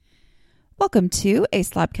Welcome to A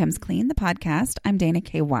Slob Comes Clean, the podcast. I'm Dana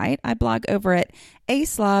K. White. I blog over at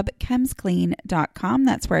aslobcomesclean.com.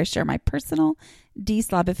 That's where I share my personal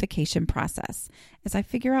deslobification process. As I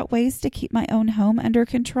figure out ways to keep my own home under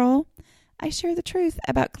control, I share the truth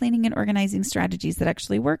about cleaning and organizing strategies that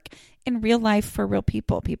actually work in real life for real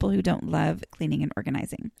people who don't love cleaning and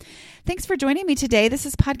organizing. Thanks for joining me today. This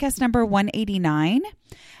is podcast number 189,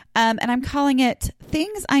 and I'm calling it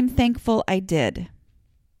Things I'm Thankful I Did.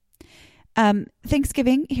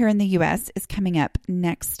 Thanksgiving here in the U.S. is coming up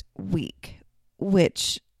next week,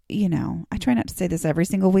 which, you know, I try not to say this every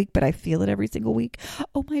single week, but I feel it every single week.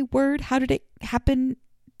 Oh my word, how did it happen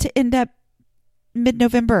to end up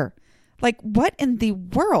mid-November? Like, what in the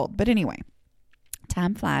world? But anyway,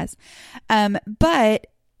 time flies. But,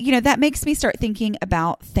 you know, that makes me start thinking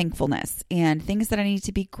about thankfulness and things that I need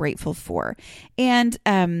to be grateful for. And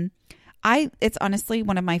it's honestly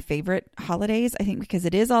one of my favorite holidays, I think, because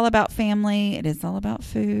it is all about family. It is all about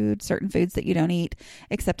food, certain foods that you don't eat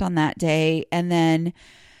except on that day. And then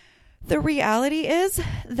the reality is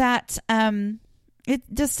that it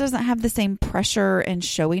just doesn't have the same pressure and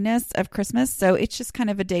showiness of Christmas. So it's just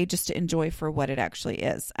kind of a day just to enjoy for what it actually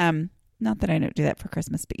is. Not that I don't do that for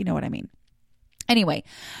Christmas, but you know what I mean. Anyway,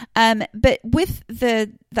 but with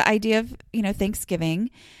the idea of, you know,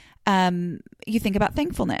 Thanksgiving, you think about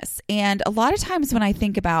thankfulness. And a lot of times when I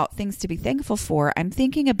think about things to be thankful for, I'm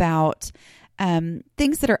thinking about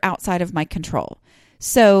things that are outside of my control.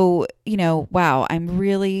 So, you know, wow, I'm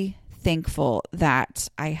really thankful that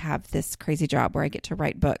I have this crazy job where I get to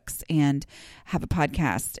write books and have a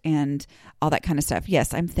podcast and all that kind of stuff.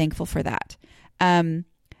 Yes, I'm thankful for that. I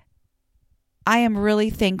am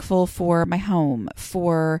really thankful for my home,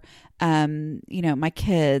 for, you know, my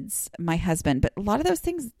kids, my husband, but a lot of those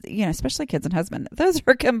things, you know, especially kids and husband, those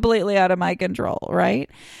are completely out of my control, right?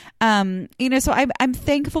 You know, so I'm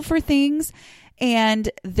thankful for things and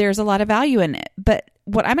there's a lot of value in it. But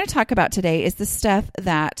what I'm going to talk about today is the stuff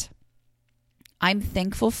that I'm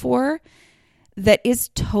thankful for that is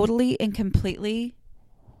totally and completely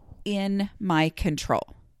in my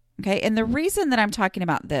control. Okay. And the reason that I'm talking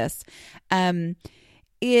about this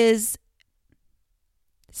is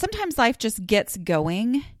sometimes life just gets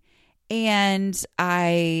going and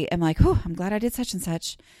I am like, oh, I'm glad I did such and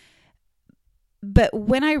such. But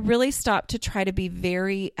when I really stop to try to be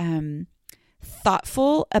very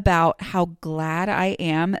thoughtful about how glad I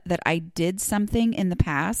am that I did something in the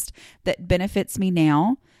past that benefits me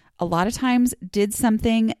now, a lot of times did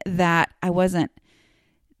something that I wasn't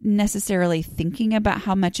necessarily thinking about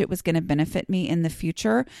how much it was going to benefit me in the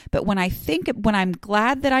future. But when I'm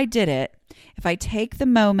glad that I did it, if I take the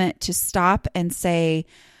moment to stop and say,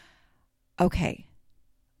 okay,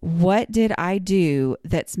 what did I do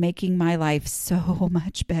that's making my life so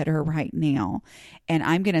much better right now? And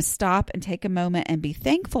I'm going to stop and take a moment and be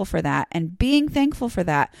thankful for that. And being thankful for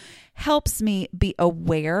that helps me be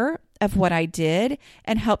aware of what I did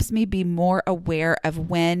and helps me be more aware of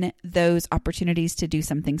when those opportunities to do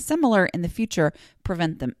something similar in the future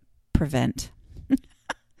present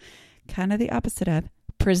kind of the opposite of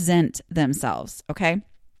present themselves. Okay.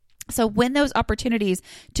 So when those opportunities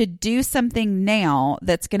to do something now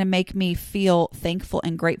that's going to make me feel thankful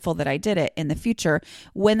and grateful that I did it in the future,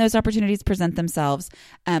 when those opportunities present themselves,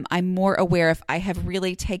 I'm more aware if I have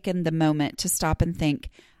really taken the moment to stop and think,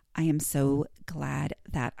 I am so glad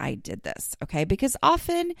that I did this. Okay. Because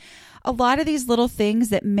often a lot of these little things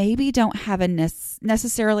that maybe don't have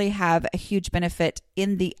necessarily have a huge benefit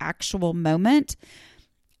in the actual moment.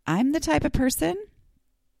 I'm the type of person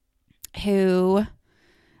who,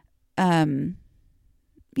 you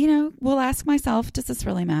know, will ask myself, does this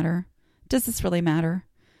really matter? Does this really matter?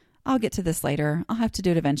 I'll get to this later. I'll have to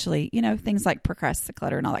do it eventually. You know, things like procrastinate,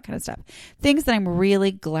 clutter, and all that kind of stuff. Things that I'm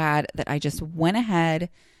really glad that I just went ahead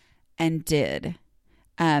and did.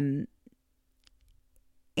 And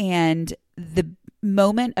the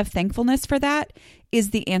moment of thankfulness for that is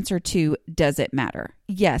the answer to, does it matter?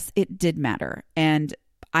 Yes, it did matter. And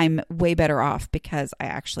I'm way better off because I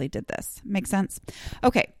actually did this. Make sense?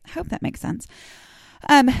 Okay. I hope that makes sense.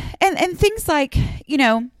 And things like, you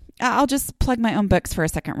know, I'll just plug my own books for a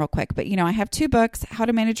second real quick. But, you know, I have 2 books, How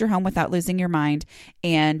to Manage Your Home Without Losing Your Mind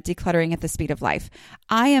and Decluttering at the Speed of Life.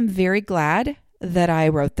 I am very glad that I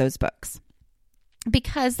wrote those books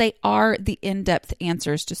because they are the in-depth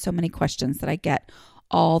answers to so many questions that I get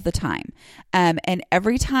all the time. And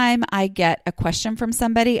every time I get a question from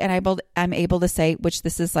somebody and I'm able to say, which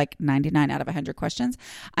this is like 99 out of 100 questions,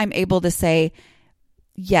 I'm able to say,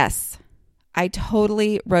 yes, I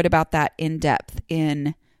totally wrote about that in depth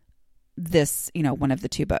in this, you know, one of the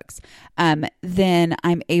 2 books. Then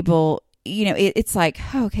I'm able it's like,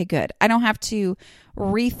 oh, okay, good. I don't have to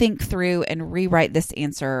rethink through and rewrite this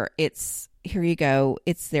answer. It's here you go.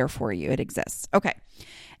 It's there for you. It exists. Okay.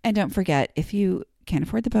 And don't forget, if you can't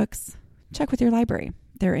afford the books, check with your library.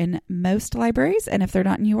 They're in most libraries. And if they're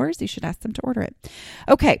not in yours, you should ask them to order it.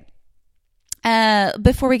 Okay.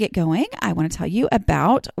 Before we get going, I want to tell you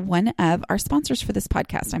about one of our sponsors for this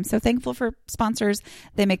podcast. I'm so thankful for sponsors.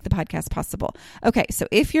 They make the podcast possible. Okay, so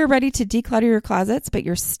if you're ready to declutter your closets, but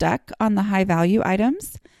you're stuck on the high value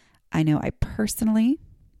items, I know I personally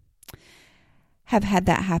have had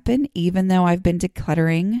that happen, even though I've been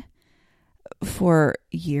decluttering for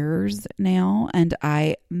years now, and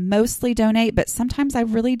I mostly donate, but sometimes I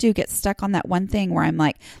really do get stuck on that one thing where I'm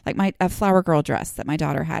like a flower girl dress that my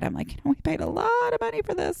daughter had. I'm like, we paid a lot of money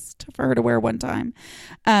for this for her to wear one time.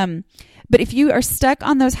 But if you are stuck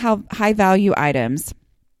on those high value items,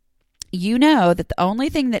 you know that the only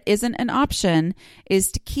thing that isn't an option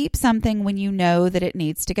is to keep something when you know that it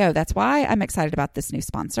needs to go. That's why I'm excited about this new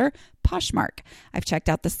sponsor, Poshmark. I've checked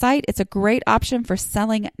out the site. It's a great option for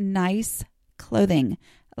selling nice clothing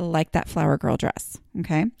like that flower girl dress.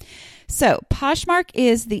 Okay. So Poshmark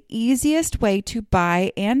is the easiest way to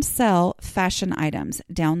buy and sell fashion items.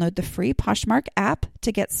 Download the free Poshmark app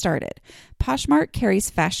to get started. Poshmark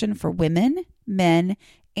carries fashion for women, men,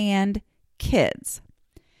 and kids,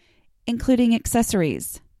 including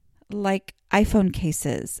accessories like iPhone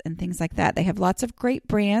cases and things like that. They have lots of great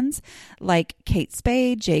brands like Kate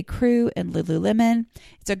Spade, J. Crew, and Lululemon.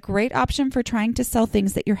 It's a great option for trying to sell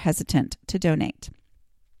things that you're hesitant to donate,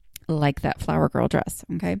 like that flower girl dress.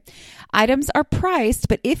 Okay. Items are priced,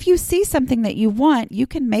 but if you see something that you want, you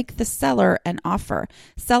can make the seller an offer.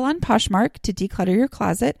 Sell on Poshmark to declutter your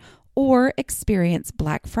closet, or experience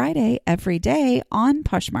Black Friday every day on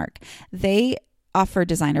Poshmark. They offer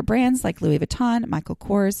designer brands like Louis Vuitton, Michael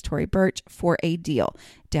Kors, Tory Burch for a deal.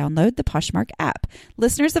 Download the Poshmark app.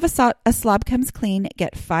 Listeners of A Slob Comes Clean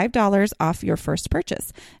get $5 off your first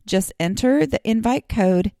purchase. Just enter the invite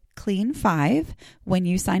code CLEAN5 when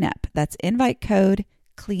you sign up. That's invite code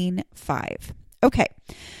CLEAN5. Okay.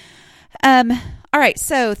 All right.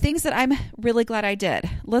 So things that I'm really glad I did.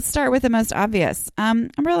 Let's start with the most obvious.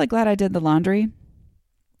 I'm really glad I did the laundry.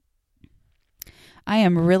 I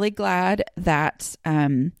am really glad that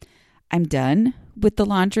I'm done with the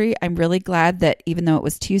laundry. I'm really glad that even though it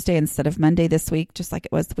was Tuesday instead of Monday this week, just like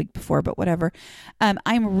it was the week before, but whatever,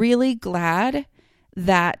 I'm really glad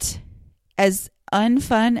that as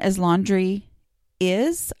unfun as laundry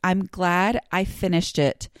is, I'm glad I finished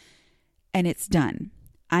it and it's done.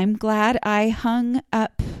 I'm glad I hung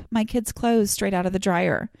up my kids' clothes straight out of the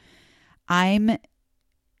dryer. I'm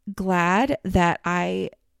glad that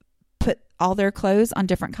I put all their clothes on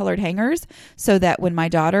different colored hangers so that when my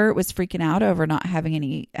daughter was freaking out over not having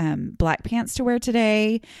any black pants to wear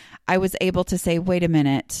today, I was able to say, wait a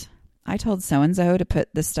minute, I told so-and-so to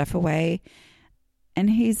put this stuff away, and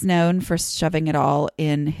he's known for shoving it all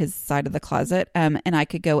in his side of the closet, and I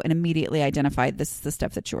could go and immediately identify this is the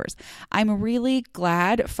stuff that's yours. I'm really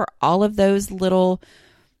glad for all of those little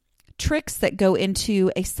tricks that go into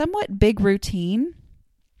a somewhat big routine,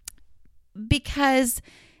 because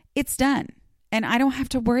it's done and I don't have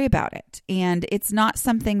to worry about it. And it's not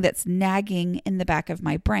something that's nagging in the back of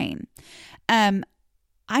my brain. I'm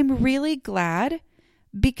really glad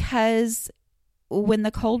because when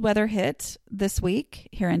the cold weather hit this week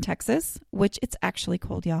here in Texas, which it's actually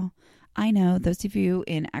cold, y'all. I know those of you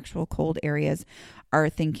in actual cold areas are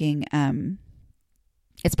thinking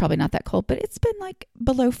it's probably not that cold, but it's been like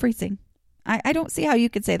below freezing. I don't see how you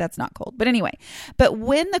could say that's not cold. But anyway, but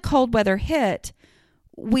when the cold weather hit,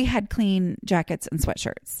 we had clean jackets and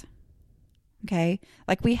sweatshirts. Okay.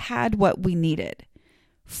 Like we had what we needed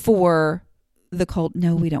for the cold.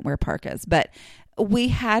 No, we don't wear parkas, but we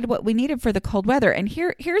had what we needed for the cold weather. And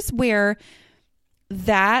here's where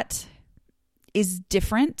that is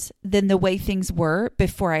different than the way things were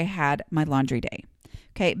before I had my laundry day.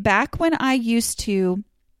 Okay. Back when I used to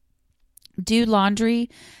do laundry,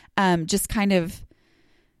 just kind of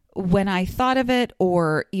when I thought of it,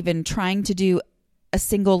 or even trying to do a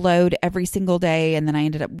single load every single day, and then I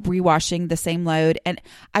ended up rewashing the same load, and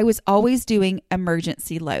I was always doing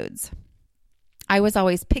emergency loads. I was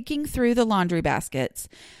always picking through the laundry baskets,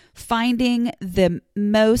 finding the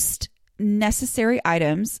most necessary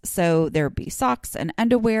items. So there would be socks and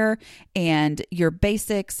underwear and your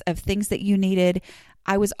basics of things that you needed.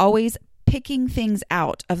 I was always picking things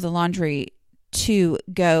out of the laundry to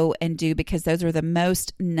go and do because those were the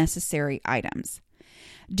most necessary items.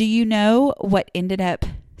 Do you know what ended up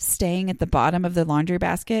staying at the bottom of the laundry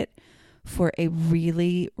basket for a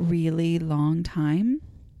really, really long time?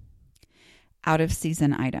 Out of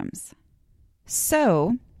season items.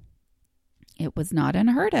 So it was not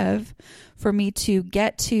unheard of for me to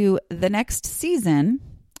get to the next season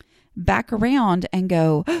back around and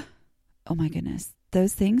go, oh my goodness,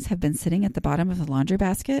 those things have been sitting at the bottom of the laundry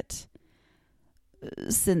basket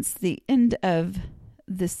since the end of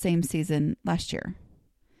this same season last year.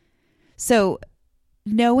 So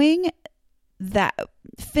knowing that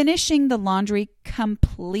finishing the laundry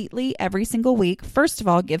completely every single week, first of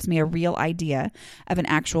all, gives me a real idea of an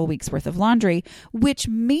actual week's worth of laundry, which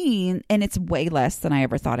means, and it's way less than I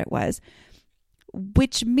ever thought it was,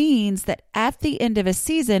 which means that at the end of a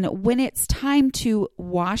season, when it's time to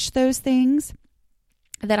wash those things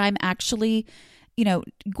that I'm actually,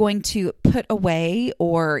 going to put away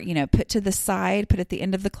or, put to the side, put at the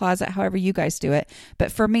end of the closet, however you guys do it.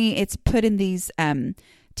 But for me, it's put in these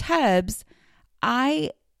tubs.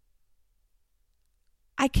 I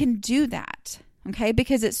can do that, okay?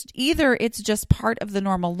 Because it's just part of the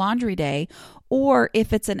normal laundry day, or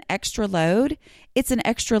if it's an extra load, it's an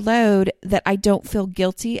extra load that I don't feel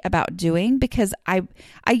guilty about doing, because I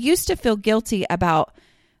used to feel guilty about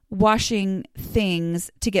washing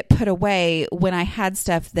things to get put away when I had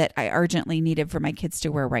stuff that I urgently needed for my kids to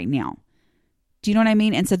wear right now. Do you know what I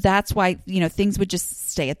mean? And so that's why, things would just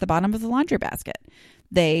stay at the bottom of the laundry basket.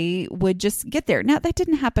 They would just get there. Now, that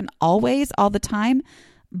didn't happen always, all the time,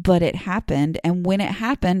 but it happened. And when it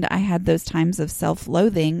happened, I had those times of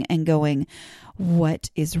self-loathing and going, what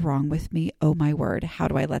is wrong with me? Oh my word, how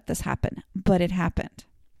do I let this happen? But it happened.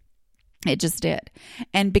 It just did.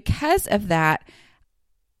 And because of that,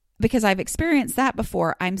 because I've experienced that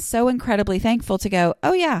before, I'm so incredibly thankful to go,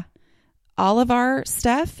 oh yeah, all of our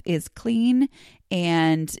stuff is clean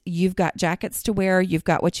and you've got jackets to wear. You've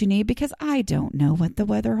got what you need, because I don't know what the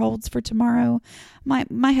weather holds for tomorrow.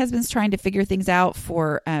 My husband's trying to figure things out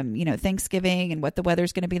for, Thanksgiving and what the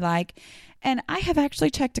weather's going to be like. And I have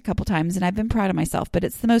actually checked a couple times and I've been proud of myself, but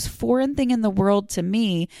it's the most foreign thing in the world to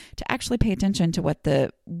me to actually pay attention to what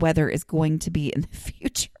the weather is going to be in the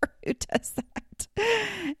future. Who does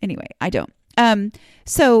that? Anyway, I don't.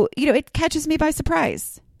 So, it catches me by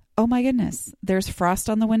surprise. Oh my goodness, there's frost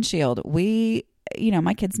on the windshield.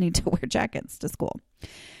 My kids need to wear jackets to school.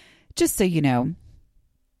 Just so you know.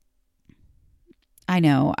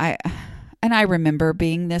 I remember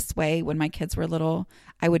being this way when my kids were little.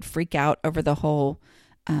 I would freak out over the whole,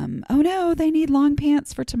 oh no, they need long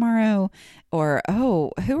pants for tomorrow. Or,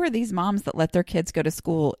 oh, who are these moms that let their kids go to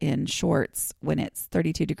school in shorts when it's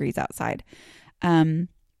 32 degrees outside?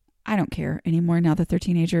 I don't care anymore now that they're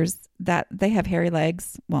teenagers, that they have hairy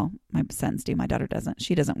legs. Well, my sons do. My daughter doesn't.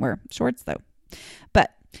 She doesn't wear shorts though.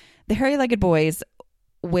 But the hairy-legged boys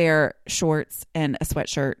wear shorts and a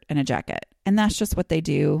sweatshirt and a jacket. And that's just what they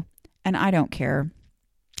do. And I don't care.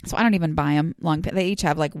 So I don't even buy them long pants. They each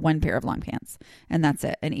have like one pair of long pants and that's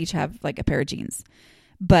it. And each have like a pair of jeans.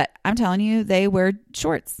 But I'm telling you, they wear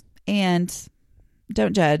shorts, and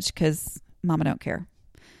don't judge, because mama don't care.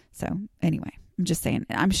 So anyway, I'm just saying,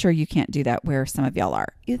 I'm sure you can't do that where some of y'all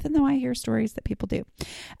are, even though I hear stories that people do.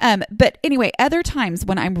 But anyway, other times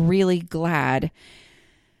when I'm really glad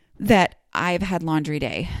that I've had laundry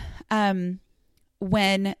day,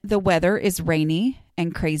 when the weather is rainy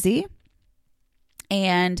and crazy,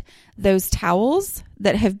 and those towels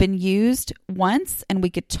that have been used once and we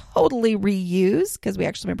could totally reuse, because we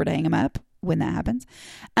actually remember to hang them up when that happens.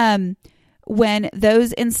 When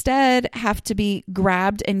those instead have to be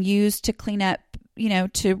grabbed and used to clean up,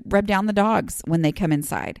 to rub down the dogs when they come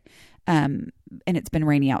inside, and it's been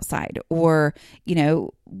rainy outside, or,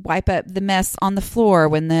 wipe up the mess on the floor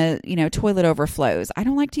when the, toilet overflows. I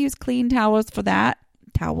don't like to use clean towels for that.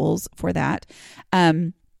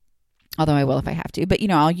 Although I will if I have to, but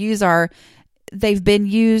I'll use they've been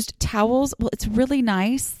used towels. Well, it's really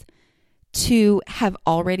nice to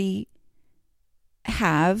already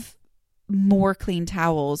have more clean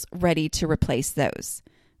towels ready to replace those.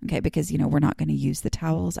 Okay. Because, we're not going to use the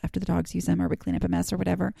towels after the dogs use them, or we clean up a mess or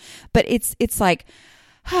whatever. But it's like,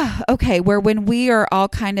 okay, where when we are all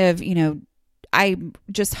kind of, I'm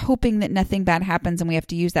just hoping that nothing bad happens and we have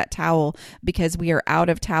to use that towel because we are out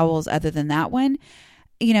of towels other than that one,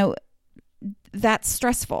 that's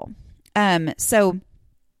stressful. And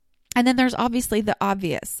then there's obviously the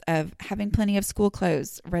obvious of having plenty of school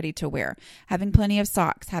clothes ready to wear, having plenty of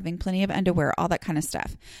socks, having plenty of underwear, all that kind of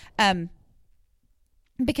stuff.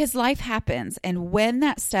 Because life happens. And when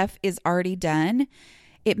that stuff is already done,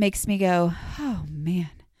 it makes me go, oh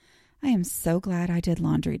man, I am so glad I did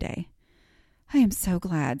laundry day. I am so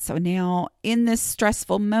glad. So now in this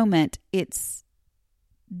stressful moment, it's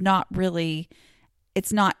not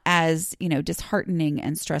as, disheartening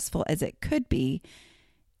and stressful as it could be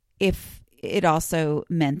if it also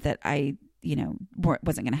meant that I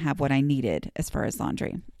wasn't going to have what I needed as far as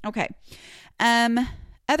laundry. Okay.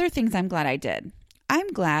 Other things I'm glad I did. I'm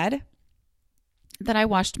glad that I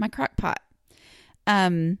washed my crock pot.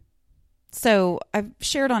 So I've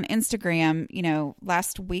shared on Instagram,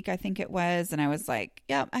 last week, I think it was, and I was like,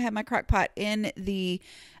 yeah, I have my crock pot in the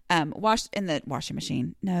washing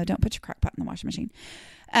machine. No, don't put your crock pot in the washing machine.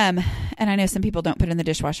 And I know some people don't put it in the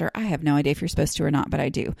dishwasher. I have no idea if you're supposed to or not, but I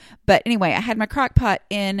do. But anyway, I had my crock pot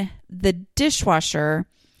in the dishwasher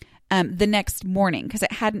the next morning because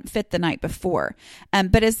it hadn't fit the night before.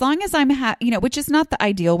 But as long as which is not the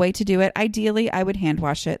ideal way to do it. Ideally, I would hand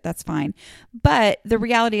wash it. That's fine. But the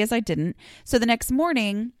reality is I didn't. So the next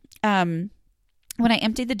morning, when I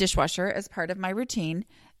emptied the dishwasher as part of my routine,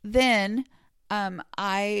 then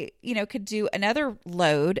I, could do another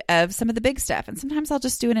load of some of the big stuff. And sometimes I'll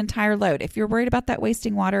just do an entire load. If you're worried about that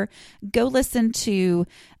wasting water, go listen to,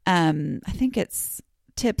 I think it's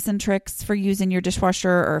tips and tricks for using your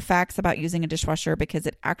dishwasher or facts about using a dishwasher because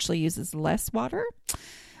it actually uses less water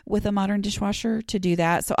with a modern dishwasher to do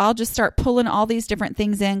that. So I'll just start pulling all these different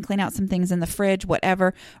things in, clean out some things in the fridge,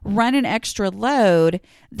 whatever, run an extra load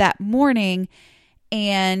that morning.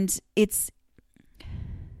 And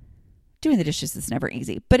doing the dishes is never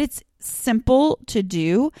easy, but it's simple to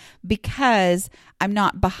do because I'm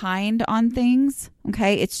not behind on things.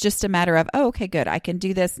 Okay. It's just a matter of, oh, okay, good. I can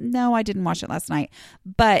do this. No, I didn't wash it last night,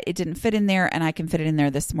 but it didn't fit in there and I can fit it in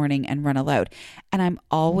there this morning and run a load. And I'm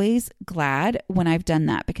always glad when I've done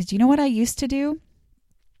that because you know what I used to do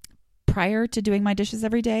prior to doing my dishes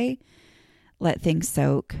every day? Let things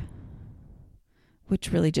soak,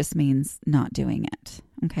 which really just means not doing it.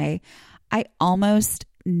 Okay. I almost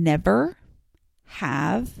never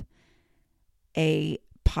have a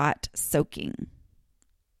pot soaking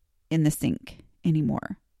in the sink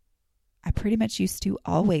anymore. I pretty much used to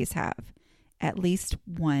always have at least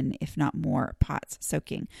one, if not more, pots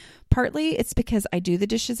soaking. Partly it's because I do the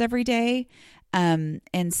dishes every day. And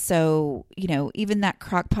so, even that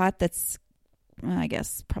crock pot that's, I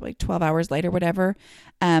guess, probably 12 hours later, whatever,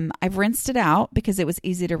 I've rinsed it out because it was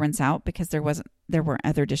easy to rinse out because there weren't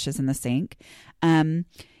other dishes in the sink. And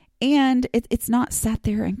it's not sat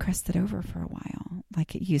there and crusted over for a while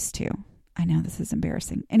like it used to. I know this is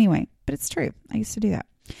embarrassing. Anyway, but it's true. I used to do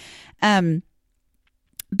that.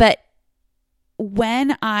 But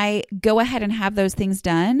when I go ahead and have those things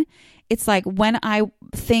done, it's like when I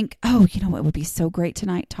think, oh, what would be so great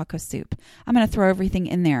tonight? Taco soup. I'm going to throw everything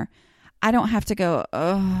in there. I don't have to go,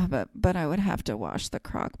 oh, but I would have to wash the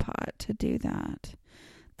crock pot to do that.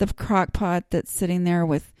 The crock pot that's sitting there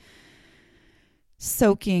with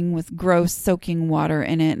gross soaking water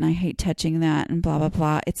in it, and I hate touching that and blah, blah,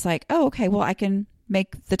 blah. It's like, oh, okay, well, I can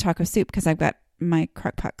make the taco soup because I've got my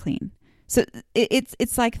crock pot clean. So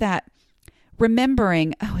it's like that,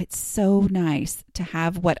 remembering, oh, it's so nice to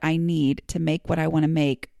have what I need to make what I want to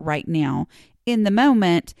make right now in the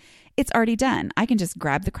moment. It's already done. I can just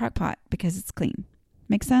grab the crock pot because it's clean.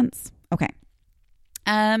 Make sense? Okay.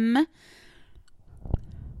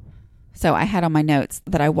 So I had on my notes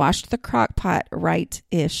that I washed the crock pot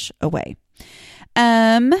right-ish away.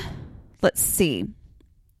 Let's see.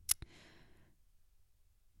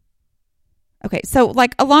 Okay, so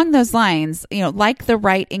like along those lines, like the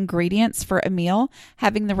right ingredients for a meal,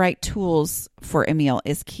 having the right tools for a meal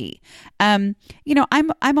is key. I'm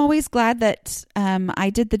always glad that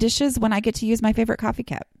I did the dishes when I get to use my favorite coffee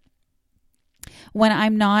cup. When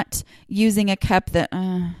I'm not using a cup that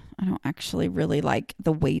I don't actually really like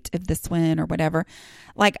the weight of this one or whatever.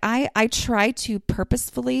 Like I try to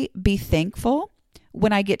purposefully be thankful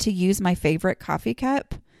when I get to use my favorite coffee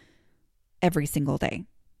cup every single day.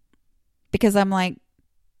 Because I'm like,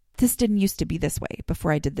 this didn't used to be this way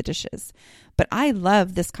before I did the dishes. But I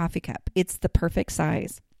love this coffee cup. It's the perfect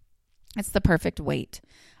size. It's the perfect weight.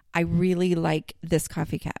 I really like this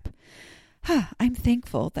coffee cup. I'm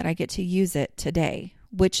thankful that I get to use it today,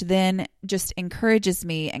 which then just encourages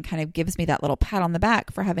me and kind of gives me that little pat on the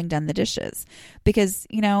back for having done the dishes. Because,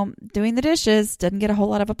 doing the dishes doesn't get a whole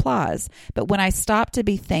lot of applause. But when I stop to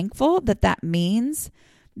be thankful that means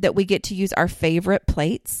that we get to use our favorite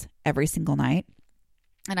plates every single night,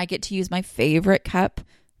 and I get to use my favorite cup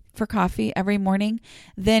for coffee every morning,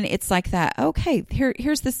 then it's like that, okay,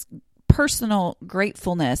 here's this personal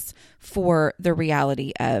gratefulness for the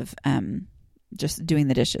reality of just doing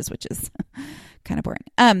the dishes, which is kind of boring.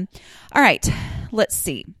 All right, let's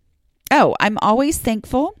see. Oh, I'm always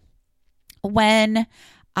thankful when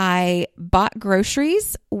I bought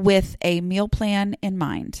groceries with a meal plan in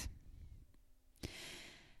mind.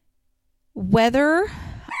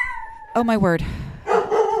 Oh my word.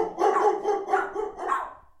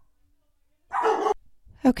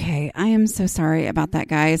 Okay, I am so sorry about that,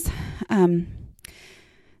 guys.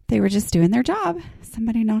 They were just doing their job.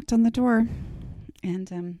 Somebody knocked on the door,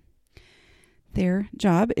 and their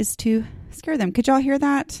job is to scare them. Could y'all hear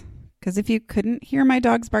that? Because if you couldn't hear my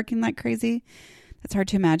dogs barking like crazy, that's hard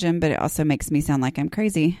to imagine, but it also makes me sound like I'm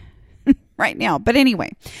crazy right now. But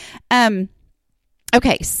anyway,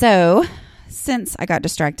 okay, so since I got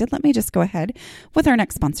distracted, let me just go ahead with our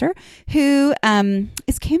next sponsor, who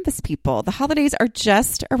is Canvas People. The holidays are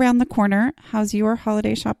just around the corner. How's your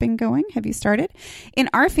holiday shopping going? Have you started? In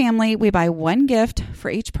our family, we buy one gift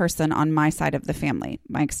for each person on my side of the family,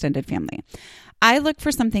 my extended family. I look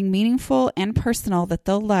for something meaningful and personal that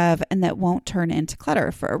they'll love and that won't turn into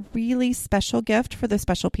clutter. For a really special gift for the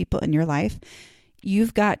special people in your life,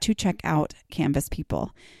 you've got to check out Canvas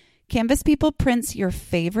People. Canvas People prints your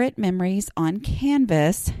favorite memories on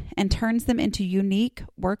canvas and turns them into unique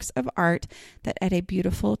works of art that add a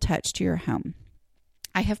beautiful touch to your home.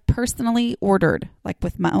 I have personally ordered, like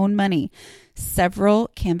with my own money, several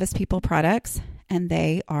Canvas People products, and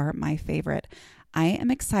they are my favorite. I am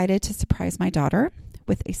excited to surprise my daughter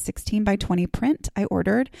with a 16 by 20 print I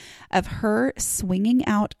ordered of her swinging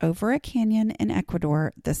out over a canyon in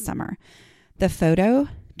Ecuador this summer. The photo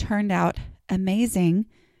turned out amazing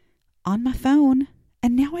on my phone,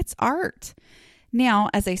 and now it's art. Now,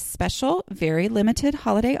 as a special, very limited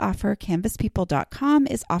holiday offer, canvaspeople.com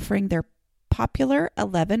is offering their popular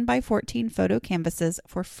 11 by 14 photo canvases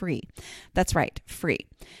for free. That's right, free.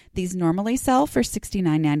 These normally sell for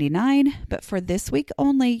 $69.99, but for this week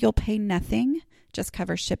only, you'll pay nothing. Just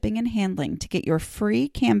cover shipping and handling. To get your free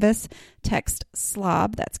canvas, text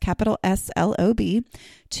SLOB, that's capital SLOB,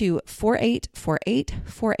 to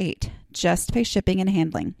 484848. Just pay shipping and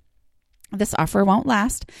handling. This offer won't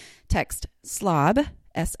last. Text SLOB,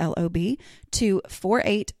 SLOB, to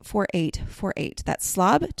 484848. That's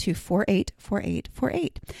SLOB to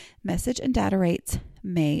 484848. Message and data rates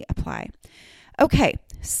may apply. Okay,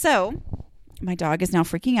 so my dog is now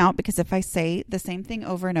freaking out because if I say the same thing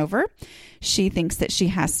over and over, she thinks that she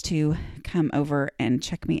has to come over and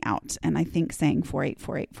check me out. And I think saying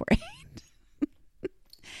 484848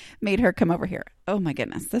 made her come over here. Oh my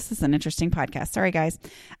goodness. This is an interesting podcast. Sorry, guys.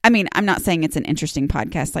 I mean, I'm not saying it's an interesting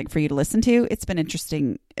podcast like for you to listen to. It's been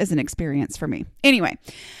interesting as an experience for me. Anyway.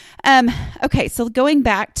 Okay. So going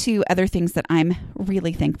back to other things that I'm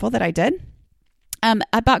really thankful that I did.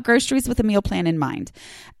 I bought groceries with a meal plan in mind.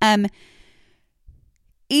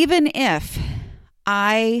 Even if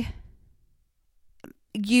I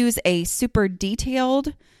use a super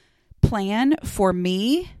detailed plan for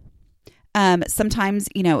me, sometimes,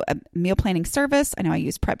 a meal planning service. I know I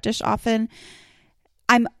use Prep Dish often.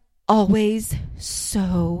 I'm always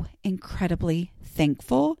so incredibly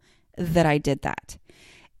thankful that I did that.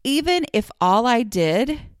 Even if all I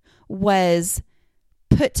did was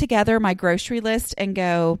put together my grocery list and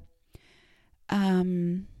go,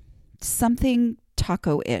 something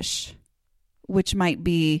taco-ish, which might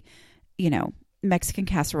be, Mexican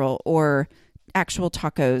casserole or actual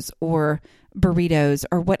tacos or burritos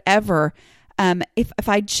or whatever. If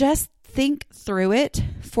I just think through it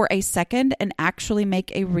for a second and actually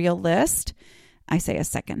make a real list, I say a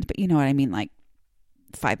second, but you know what I mean, like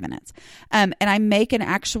 5 minutes. And I make an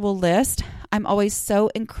actual list, I'm always so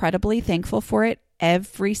incredibly thankful for it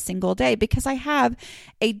every single day because I have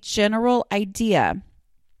a general idea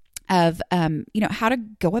of, how to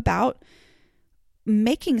go about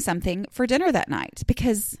making something for dinner that night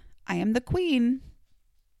because I am the queen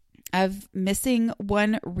of missing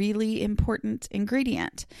one really important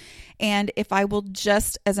ingredient. And if I will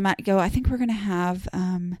just, as a matter, go, I think we're going to have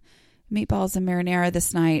meatballs and marinara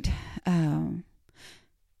this night. Do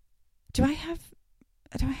I have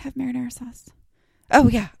marinara sauce? Oh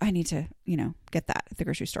yeah, I need to, get that at the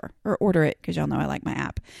grocery store or order it because y'all know I like my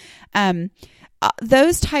app.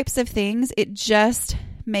 Those types of things, it just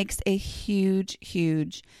makes a huge,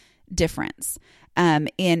 huge difference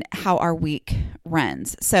in how our week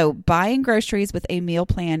runs. So buying groceries with a meal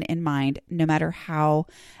plan in mind, no matter how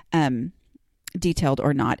detailed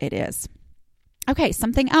or not it is. Okay,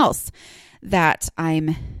 something else that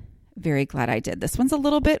I'm very glad I did. This one's a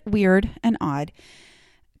little bit weird and odd,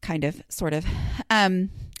 kind of, sort of. I'm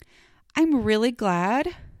really glad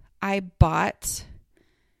I bought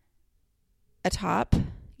a top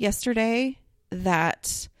yesterday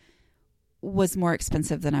that was more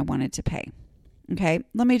expensive than I wanted to pay. Okay,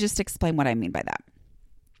 let me just explain what I mean by that.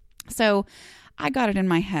 So I got it in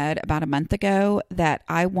my head about a month ago that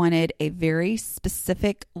I wanted a very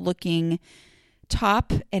specific looking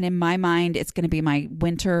top. And in my mind, it's going to be my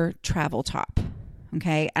winter travel top.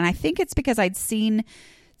 Okay. And I think it's because I'd seen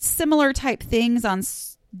similar type things on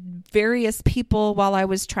various people while I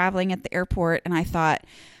was traveling at the airport, and I thought,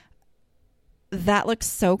 that looks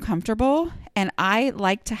so comfortable. And I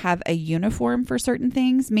like to have a uniform for certain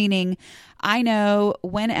things, meaning I know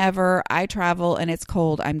whenever I travel and it's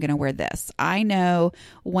cold, I'm going to wear this. I know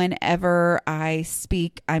whenever I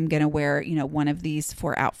speak, I'm going to wear, one of these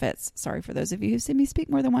 4 outfits. Sorry for those of you who see me speak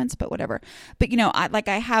more than once, but whatever. But,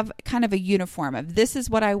 I have kind of a uniform of this is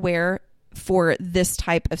what I wear for this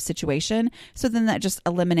type of situation. So then that just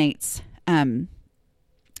eliminates,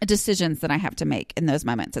 decisions that I have to make in those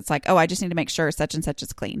moments. It's like, oh, I just need to make sure such and such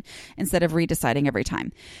is clean instead of redeciding every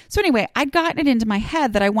time. So anyway, I'd gotten it into my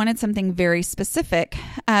head that I wanted something very specific.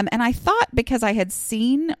 And I thought because I had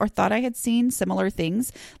seen similar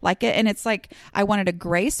things like it. And it's like, I wanted a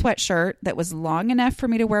gray sweatshirt that was long enough for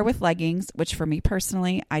me to wear with leggings, which for me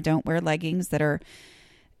personally, I don't wear leggings that are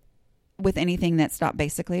with anything that's not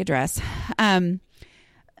basically a dress.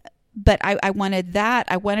 But I wanted that.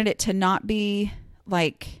 I wanted it to not be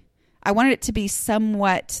I wanted it to be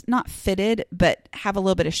somewhat not fitted, but have a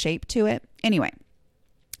little bit of shape to it. Anyway,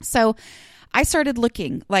 so I started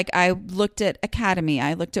looking. I looked at Academy,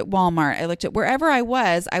 I looked at Walmart, I looked at wherever I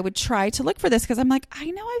was, I would try to look for this because I'm like, I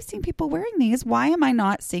know I've seen people wearing these. Why am I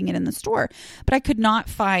not seeing it in the store? But I could not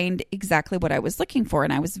find exactly what I was looking for.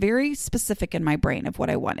 And I was very specific in my brain of what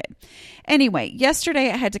I wanted. Anyway, yesterday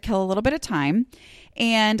I had to kill a little bit of time.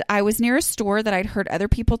 And I was near a store that I'd heard other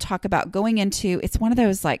people talk about going into. It's one of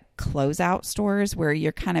those closeout stores where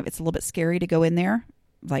it's a little bit scary to go in there,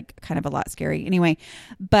 kind of a lot scary anyway.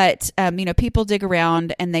 But, people dig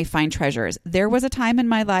around and they find treasures. There was a time in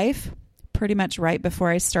my life, pretty much right before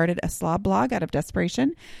I started a slob blog out of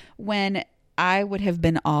desperation, when I would have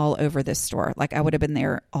been all over this store. I would have been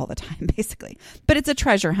there all the time, basically. But it's a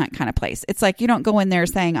treasure hunt kind of place. It's you don't go in there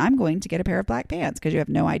saying, I'm going to get a pair of black pants, because you have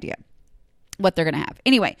no idea what they're going to have.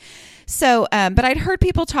 Anyway, so, but I'd heard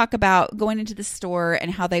people talk about going into the store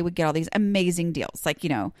and how they would get all these amazing deals.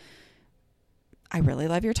 I really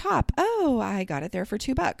love your top. Oh, I got it there for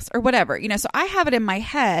 $2 or whatever, so I have it in my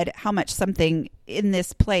head how much something in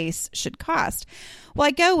this place should cost. Well,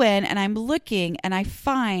 I go in and I'm looking and I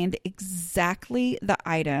find exactly the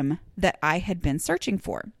item that I had been searching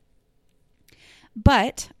for.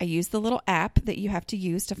 But I use the little app that you have to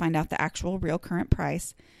use to find out the actual real current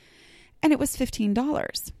price. And it was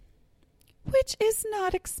 $15, which is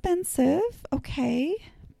not expensive. Okay.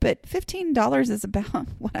 But $15 is about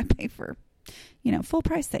what I pay for, full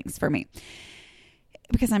price things for me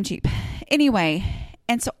because I'm cheap. Anyway.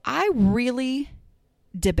 And so I really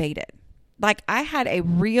debated. I had a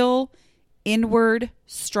real inward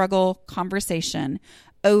struggle conversation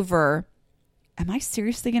over, am I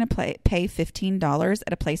seriously going to pay $15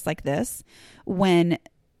 at a place like this when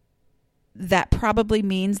that probably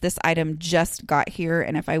means this item just got here,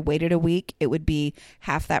 and if I waited a week, it would be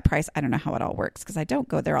half that price. I don't know how it all works because I don't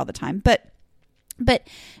go there all the time. But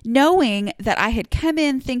knowing that I had come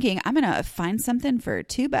in thinking I'm going to find something for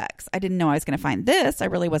 $2, I didn't know I was going to find this. I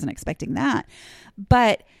really wasn't expecting that.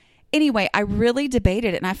 But anyway, I really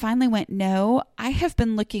debated it, and I finally went, no, I have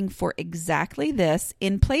been looking for exactly this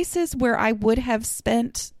in places where I would have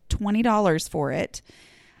spent $20 for it.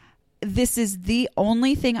 This is the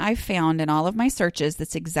only thing I found in all of my searches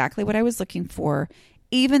that's exactly what I was looking for,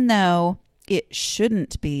 even though it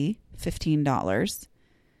shouldn't be $15.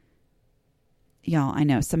 Y'all, I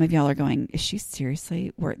know some of y'all are going, is she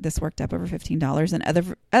seriously this worked up over $15?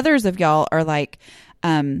 And others of y'all are like,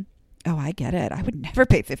 oh, I get it. I would never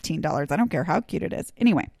pay $15. I don't care how cute it is.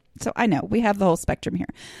 Anyway, so I know we have the whole spectrum here.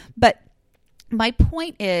 But my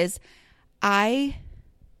point is, I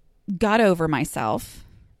got over myself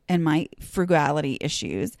and my frugality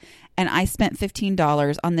issues, and I spent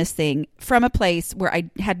 $15 on this thing from a place where I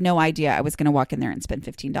had no idea I was going to walk in there and spend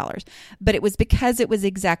 $15. But it was because it was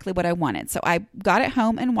exactly what I wanted. So I got it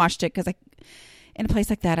home and washed it because in a place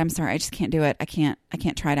like that, I'm sorry, I just can't do it. I can't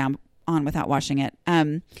try it on without washing it.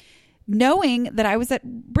 Knowing that I was at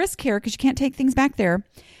risk here because you can't take things back there.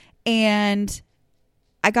 And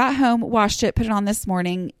I got home, washed it, put it on this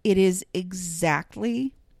morning. It is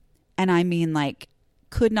exactly, and I mean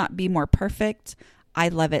could not be more perfect. I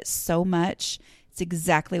love it so much. It's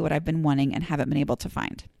exactly what I've been wanting and haven't been able to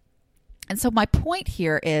find. And so my point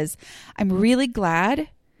here is I'm really glad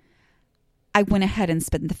I went ahead and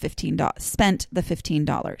spent the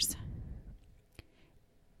 $15.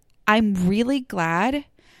 I'm really glad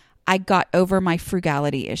I got over my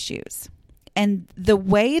frugality issues. And the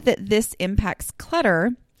way that this impacts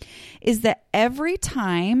clutter is that every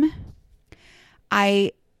time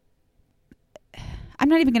I'm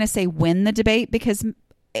not even going to say win the debate because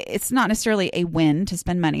it's not necessarily a win to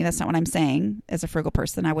spend money. That's not what I'm saying. As a frugal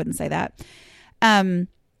person, I wouldn't say that.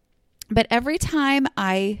 But every time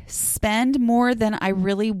I spend more than I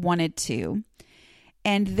really wanted to,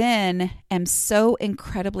 and then am so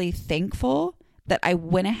incredibly thankful that I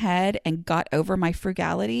went ahead and got over my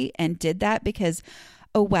frugality and did that because,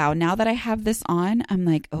 oh, wow, now that I have this on, I'm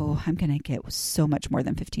like, oh, I'm going to get so much more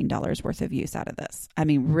than $15 worth of use out of this. I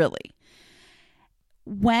mean, really.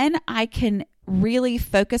 When I can really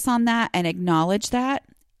focus on that and acknowledge that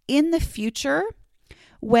in the future,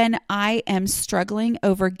 when I am struggling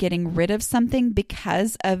over getting rid of something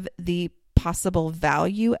because of the possible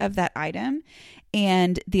value of that item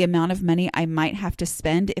and the amount of money I might have to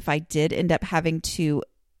spend if I did end up having to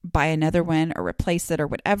buy another one or replace it or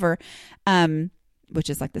whatever, which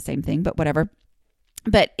is like the same thing, but whatever.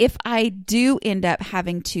 But if I do end up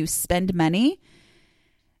having to spend money,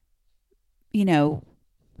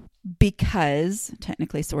 because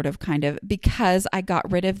technically because I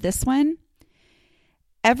got rid of this one,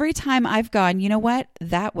 every time I've gone, you know what,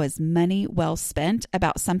 that was money well spent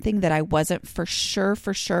about something that I wasn't for sure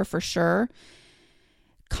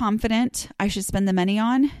confident I should spend the money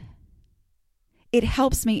on, it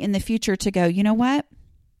helps me in the future to go, you know what,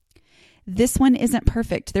 this one isn't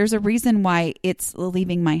perfect. There's a reason why it's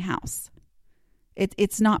leaving my house.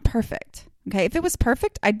 It's not perfect. Okay. If it was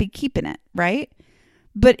perfect, I'd be keeping it, right?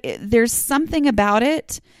 But there's something about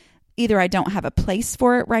it. Either I don't have a place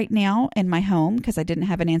for it right now in my home because I didn't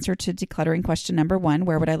have an answer to decluttering question number 1.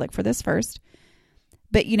 Where would I look for this first?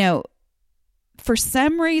 But, for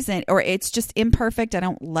some reason, or it's just imperfect. I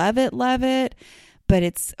don't love it, but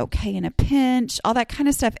it's okay in a pinch, all that kind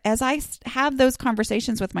of stuff. As I have those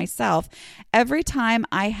conversations with myself, every time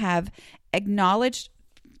I have acknowledged,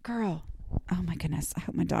 girl, oh my goodness, I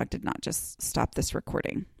hope my dog did not just stop this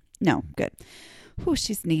recording. No, good. Whew,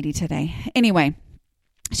 she's needy today. Anyway,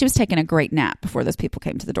 she was taking a great nap before those people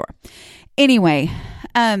came to the door. Anyway,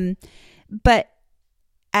 but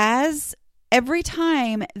as every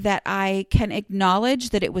time that I can acknowledge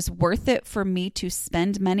that it was worth it for me to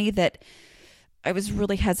spend money that I was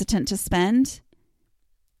really hesitant to spend,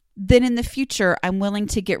 then in the future, I'm willing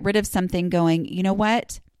to get rid of something going, you know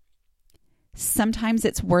what? Sometimes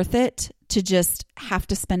it's worth it to just have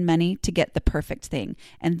to spend money to get the perfect thing.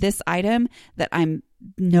 And this item that I'm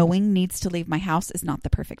knowing needs to leave my house is not the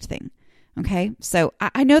perfect thing. Okay. So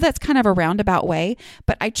I know that's kind of a roundabout way,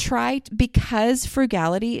 but I tried, because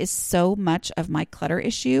frugality is so much of my clutter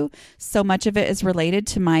issue. So much of it is related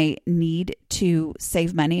to my need to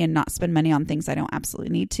save money and not spend money on things I don't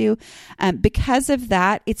absolutely need to. Because of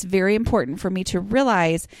that, it's very important for me to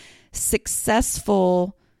realize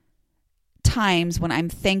successful times when I'm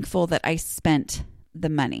thankful that I spent the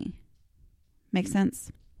money. Make sense?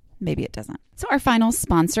 Maybe it doesn't. So our final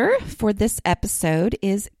sponsor for this episode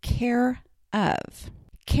is Care Of.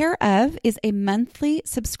 Care Of is a monthly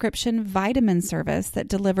subscription vitamin service that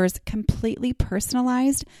delivers completely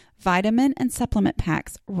personalized vitamin and supplement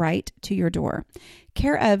packs right to your door.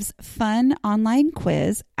 Care Of's fun online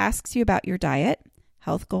quiz asks you about your diet,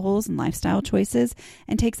 health goals, and lifestyle choices,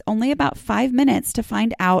 and takes only about 5 minutes to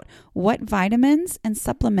find out what vitamins and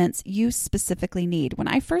supplements you specifically need. When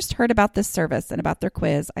I first heard about this service and about their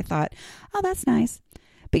quiz, I thought, oh, that's nice.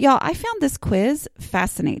 But y'all, I found this quiz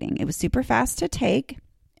fascinating. It was super fast to take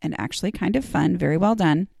and actually kind of fun, very well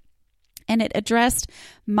done. And it addressed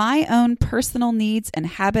my own personal needs and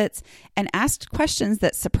habits and asked questions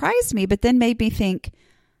that surprised me, but then made me think,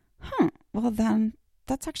 well then,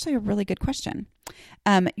 that's actually a really good question.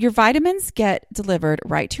 Your vitamins get delivered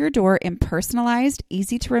right to your door in personalized,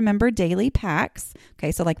 easy to remember daily packs.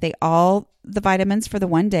 Okay, so like the vitamins for the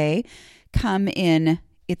one day come in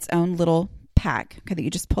its own little pack, okay, that you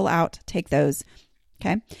just pull out, take those.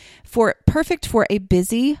 Okay, perfect for a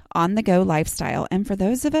busy on-the-go lifestyle, and for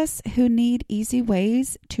those of us who need easy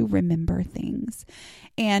ways to remember things.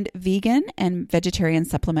 And vegan and vegetarian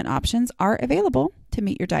supplement options are available to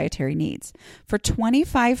meet your dietary needs. For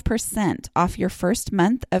 25% off your first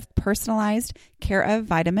month of personalized Care Of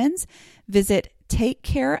vitamins, visit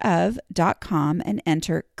takecareof.com and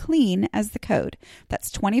enter CLEAN as the code. That's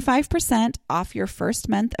 25% off your first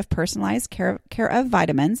month of personalized Care Of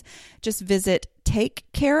vitamins. Just visit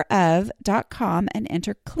takecareof.com and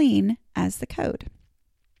enter CLEAN as the code.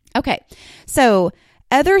 Okay, so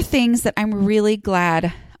other things that I'm really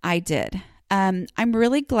glad I did. I'm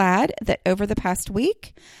really glad that over the past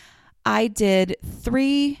week, I did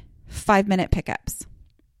 3 5-minute pickups.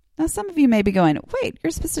 Now, some of you may be going, wait,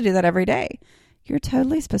 you're supposed to do that every day. You're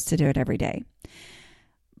totally supposed to do it every day.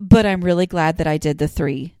 But I'm really glad that I did the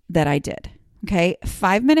 3 that I did. Okay,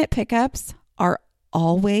 5-minute pickups are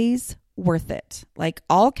always worth it. Like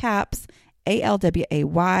all caps,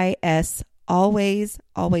 ALWAYS, always,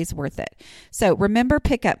 always worth it. So remember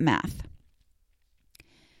pickup math.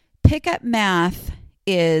 Pickup math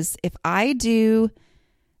is if I do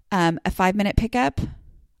a 5-minute pickup,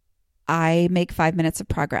 I make 5 minutes of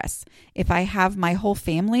progress. If I have my whole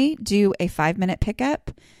family do a 5-minute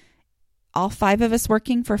pickup, all 5 of us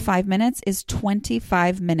working for 5 minutes is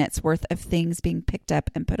 25 minutes worth of things being picked up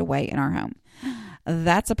and put away in our home.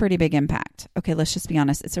 That's a pretty big impact. Okay, let's just be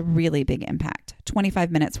honest. It's a really big impact.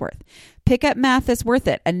 25 minutes worth. Pickup math is worth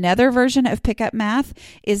it. Another version of pickup math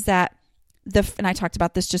is that and I talked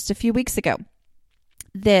about this just a few weeks ago,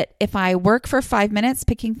 that if I work for 5 minutes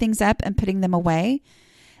picking things up and putting them away,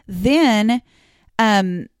 then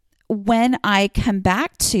when I come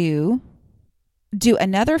back to do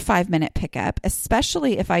another 5-minute pickup,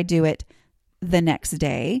 especially if I do it the next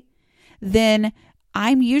day, then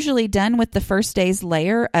I'm usually done with the first day's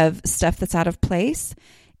layer of stuff that's out of place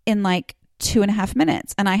in like 2.5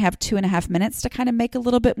 minutes. And I have 2.5 minutes to kind of make a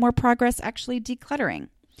little bit more progress actually decluttering.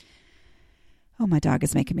 Oh, my dog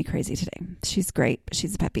is making me crazy today. She's great.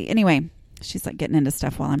 She's a puppy. Anyway, she's like getting into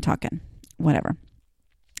stuff while I'm talking. Whatever.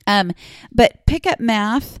 But pickup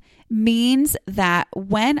math means that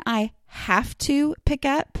when I have to pick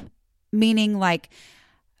up, meaning like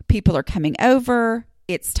people are coming over,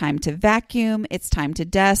 it's time to vacuum, it's time to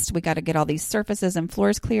dust, we got to get all these surfaces and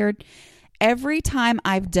floors cleared. Every time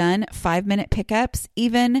I've done 5-minute pickups,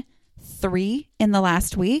 even 3 in the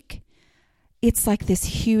last week, it's like this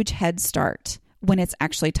huge head start when it's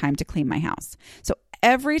actually time to clean my house. So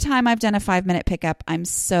every time I've done a 5-minute pickup, I'm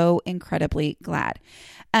so incredibly glad.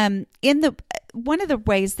 One of the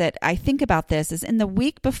ways that I think about this is in the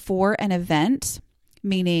week before an event,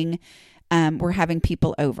 meaning we're having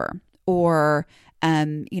people over, or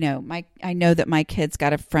I know that my kids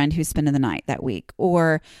got a friend who's spending the night that week,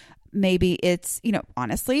 or maybe it's,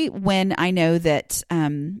 honestly, when I know that,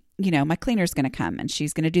 my cleaner's going to come and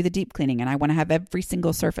she's going to do the deep cleaning and I want to have every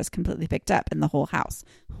single surface completely picked up in the whole house,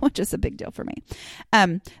 which is a big deal for me.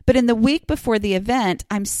 But in the week before the event,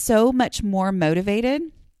 I'm so much more motivated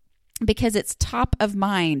because it's top of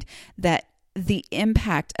mind that the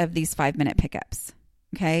impact of these 5-minute pickups.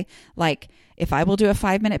 Okay. Like if I will do a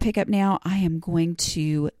 5-minute pickup now, I am going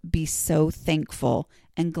to be so thankful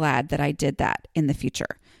and glad that I did that in the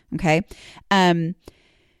future. Okay. But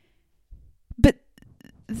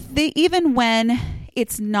even when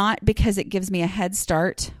it's not because it gives me a head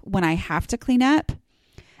start when I have to clean up,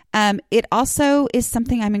 it also is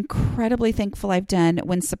something I'm incredibly thankful I've done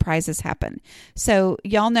when surprises happen. So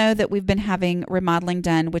y'all know that we've been having remodeling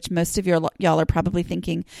done, which most of y'all are probably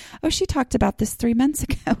thinking, oh, she talked about this 3 months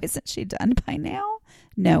ago. Isn't she done by now?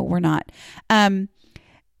 No, we're not.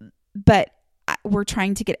 But we're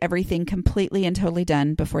trying to get everything completely and totally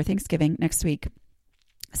done before Thanksgiving next week.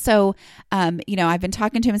 So, I've been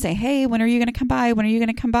talking to him and say, hey, when are you going to come by? When are you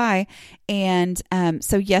going to come by? And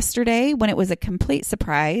so yesterday, when it was a complete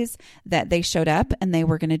surprise that they showed up and they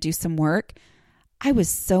were going to do some work, I was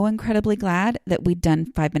so incredibly glad that we'd done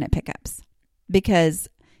 5-minute pickups, because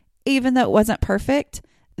even though it wasn't perfect,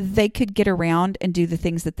 they could get around and do the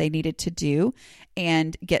things that they needed to do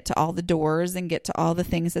and get to all the doors and get to all the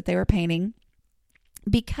things that they were painting,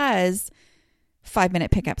 because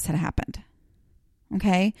 5-minute pickups had happened.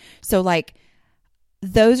 Okay. So like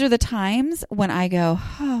those are the times when I go,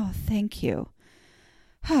 oh, thank you.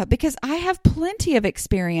 Because I have plenty of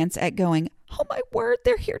experience at going, oh my word,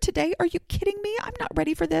 they're here today. Are you kidding me? I'm not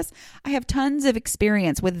ready for this. I have tons of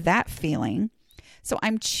experience with that feeling. So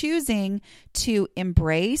I'm choosing to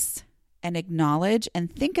embrace and acknowledge and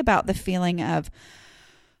think about the feeling of,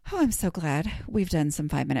 oh, I'm so glad we've done some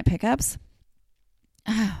 5-minute pickups.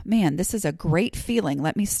 Oh, man, this is a great feeling.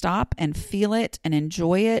 Let me stop and feel it and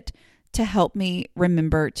enjoy it to help me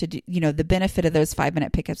remember to do, the benefit of those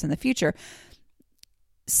 5-minute pickups in the future,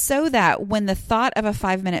 so that when the thought of a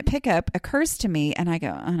 5-minute pickup occurs to me and I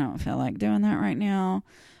go, I don't feel like doing that right now.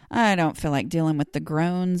 I don't feel like dealing with the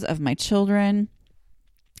groans of my children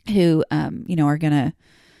who, are going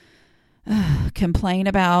to complain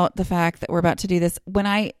about the fact that we're about to do this. When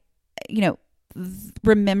I,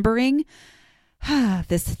 remembering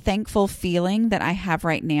this thankful feeling that I have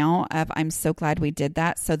right now of I'm so glad we did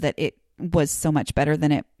that, so that it was so much better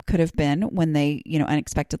than it could have been when they,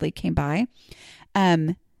 unexpectedly came by.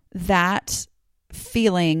 That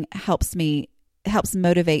feeling helps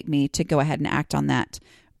motivate me to go ahead and act on that,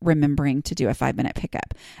 remembering to do a 5-minute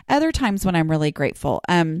pickup. Other times when I'm really grateful.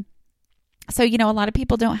 So, a lot of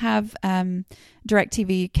people don't have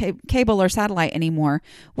DirecTV cable or satellite anymore,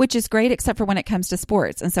 which is great, except for when it comes to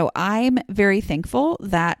sports. And so I'm very thankful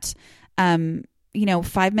that,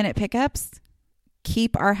 5-minute pickups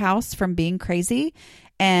keep our house from being crazy.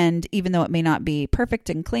 And even though it may not be perfect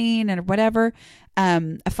and clean and whatever, a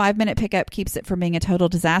 5-minute pickup keeps it from being a total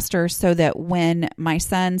disaster, so that when my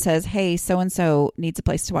son says, hey, so-and-so needs a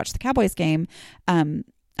place to watch the Cowboys game, I'm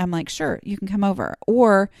like, sure, you can come over.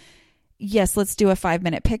 Or yes, let's do a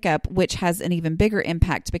 5-minute pickup, which has an even bigger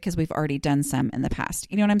impact because we've already done some in the past.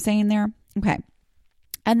 You know what I'm saying there? Okay.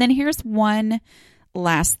 And then here's one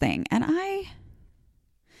last thing. And I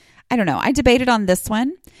don't know. I debated on this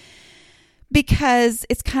one because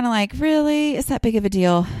it's kind of like, really? Is that big of a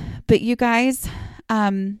deal? But you guys,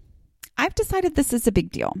 I've decided this is a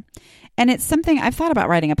big deal. And it's something I've thought about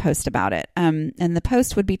writing a post about it. And the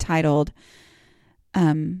post would be titled,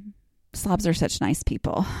 Slobs Are Such Nice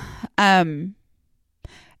People. And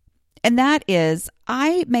that is,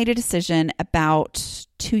 I made a decision about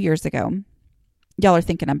 2 years ago. Y'all are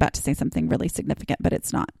thinking I'm about to say something really significant, but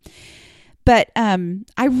it's not. But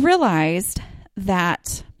I realized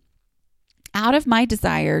that out of my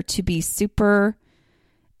desire to be super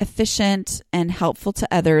efficient and helpful to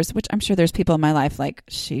others, which I'm sure there's people in my life like,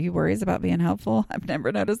 she worries about being helpful. I've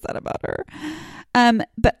never noticed that about her.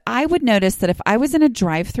 But I would notice that if I was in a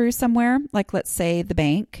drive-through somewhere, like let's say the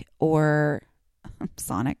bank or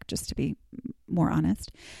Sonic, just to be more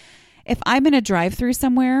honest, if I'm in a drive-through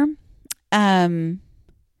somewhere,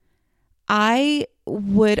 I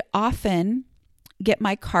would often get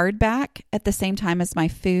my card back at the same time as my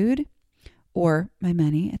food or my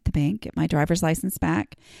money at the bank, get my driver's license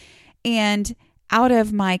back. And out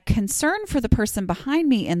of my concern for the person behind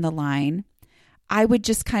me in the line, I would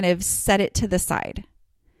just kind of set it to the side,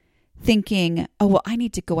 thinking, oh, well, I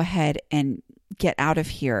need to go ahead and get out of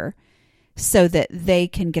here so that they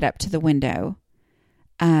can get up to the window.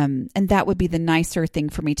 And that would be the nicer thing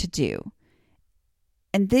for me to do.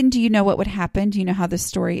 And then do you know what would happen? Do you know how this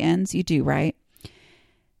story ends? You do, right?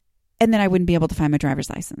 And then I wouldn't be able to find my driver's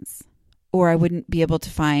license, or I wouldn't be able to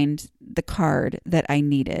find the card that I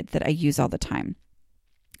needed, that I use all the time,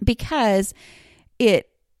 because it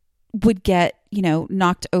would get,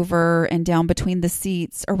 knocked over and down between the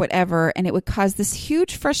seats or whatever. And it would cause this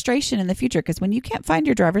huge frustration in the future, because when you can't find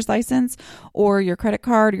your driver's license or your credit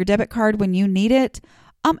card or your debit card when you need it,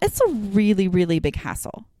 it's a really, really big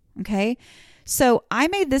hassle. Okay. So I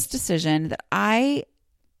made this decision that I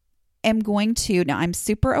am going to, now I'm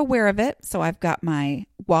super aware of it. So I've got my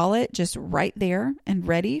wallet just right there and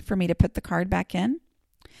ready for me to put the card back in.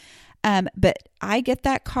 But I get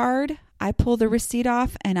that card, I pull the receipt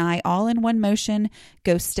off, and I all in one motion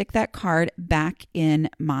go stick that card back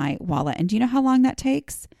in my wallet. And do you know how long that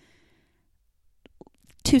takes?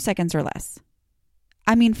 2 seconds or less.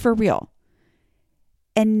 I mean, for real.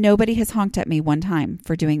 And nobody has honked at me one time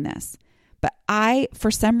for doing this. But I, for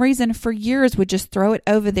some reason, for years would just throw it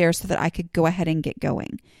over there so that I could go ahead and get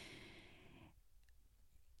going.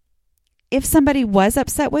 If somebody was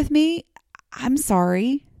upset with me, I'm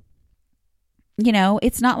sorry.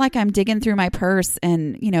 It's not like I'm digging through my purse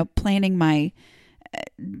and, planning my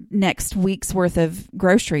next week's worth of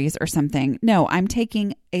groceries or something. No, I'm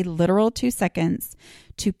taking a literal 2 seconds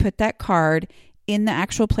to put that card in the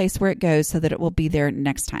actual place where it goes so that it will be there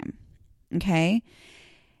next time. Okay?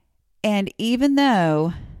 And even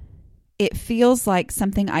though it feels like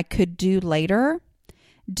something I could do later,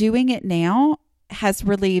 doing it now has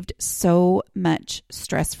relieved so much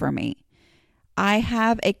stress for me. I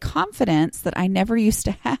have a confidence that I never used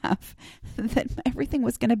to have, that everything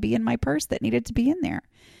was going to be in my purse that needed to be in there,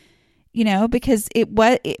 because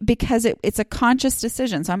it's a conscious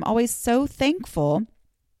decision. So I'm always so thankful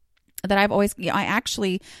that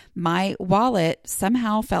my wallet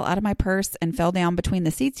somehow fell out of my purse and fell down between the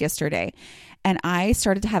seats yesterday. And I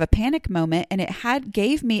started to have a panic moment, and it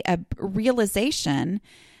gave me a realization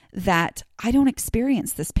that I don't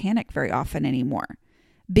experience this panic very often anymore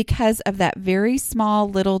because of that very small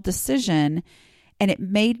little decision. And it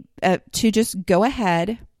made to just go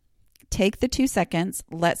ahead, take the 2 seconds,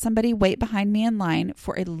 let somebody wait behind me in line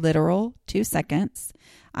for a literal 2 seconds.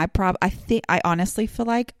 I honestly feel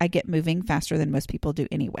like I get moving faster than most people do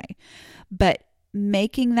anyway. But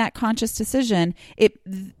making that conscious decision,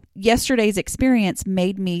 yesterday's experience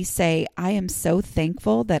made me say, I am so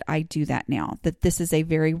thankful that I do that now, that this is a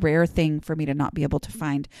very rare thing for me to not be able to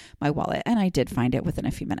find my wallet. And I did find it within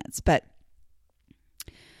a few minutes, but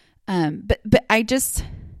I just,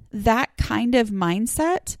 that kind of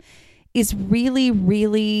mindset is really,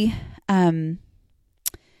 really,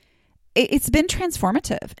 it's been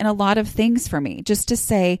transformative in a lot of things for me, just to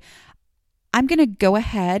say, I'm going to go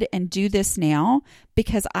ahead and do this now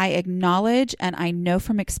because I acknowledge and I know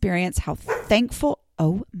from experience how thankful,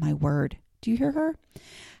 oh my word, do you hear her?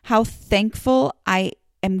 How thankful I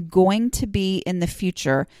am going to be in the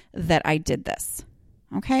future that I did this.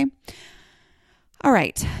 Okay. All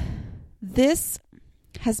right. This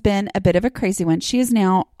has been a bit of a crazy one. She is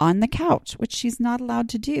now on the couch, which she's not allowed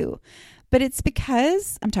to do. But it's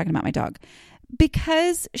because, I'm talking about my dog,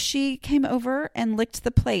 because she came over and licked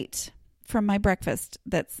the plate from my breakfast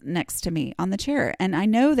that's next to me on the chair. And I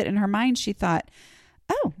know that in her mind she thought,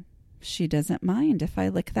 oh, she doesn't mind if I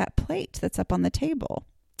lick that plate that's up on the table.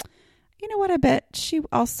 You know what? I bet she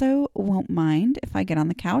also won't mind if I get on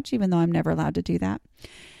the couch, even though I'm never allowed to do that.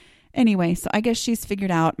 Anyway, so I guess she's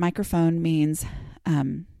figured out microphone means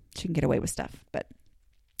she can get away with stuff. But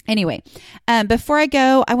anyway, before I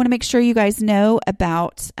go, I want to make sure you guys know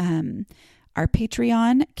about our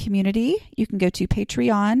Patreon community. You can go to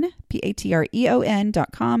Patreon,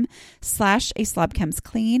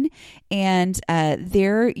 patreon.com/aslobcomesclean. And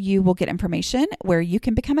there you will get information where you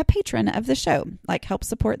can become a patron of the show, like help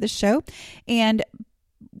support the show. And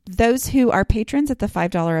those who are patrons at the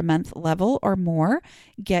 $5 a month level or more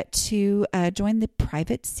get to join the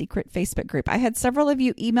private secret Facebook group. I had several of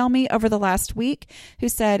you email me over the last week who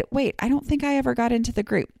said, wait, I don't think I ever got into the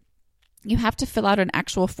group. You have to fill out an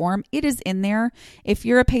actual form. It is in there. If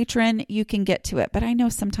you're a patron, you can get to it. But I know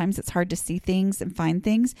sometimes it's hard to see things and find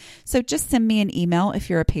things. So just send me an email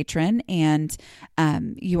if you're a patron and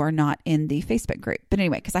you are not in the Facebook group. But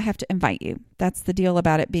anyway, because I have to invite you. That's the deal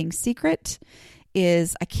about it being secret,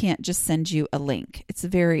 is I can't just send you a link. It's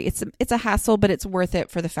a hassle, but it's worth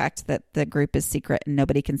it for the fact that the group is secret and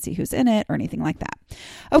nobody can see who's in it or anything like that.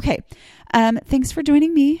 Okay. Thanks for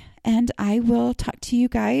joining me, and I will talk to you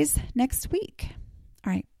guys next week.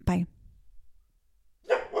 All right. Bye.